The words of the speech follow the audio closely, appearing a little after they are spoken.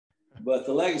But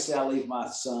the legacy I leave my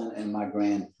son and my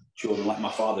grandchildren, like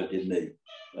my father did me,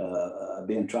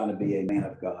 being trying to be a man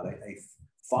of God, a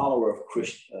follower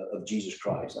of Jesus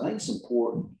Christ. I think it's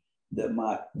important that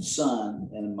my son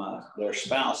and their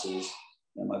spouses,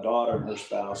 and my daughter and her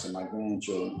spouse and my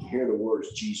grandchildren hear the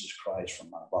words Jesus Christ from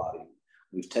my body.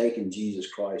 We've taken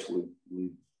Jesus Christ,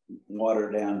 we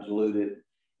watered it down, diluted it,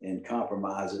 and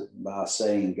compromise it by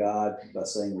saying God, by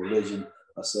saying religion,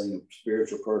 by saying a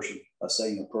spiritual person, by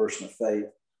saying a person of faith.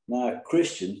 Now, a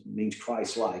Christian means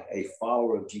Christ-like, a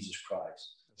follower of Jesus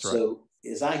Christ. That's right. So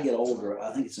as I get older,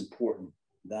 I think it's important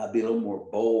that I be a little more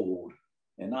bold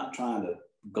and not trying to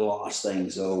gloss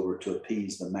things over to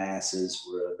appease the masses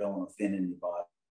where I don't offend anybody.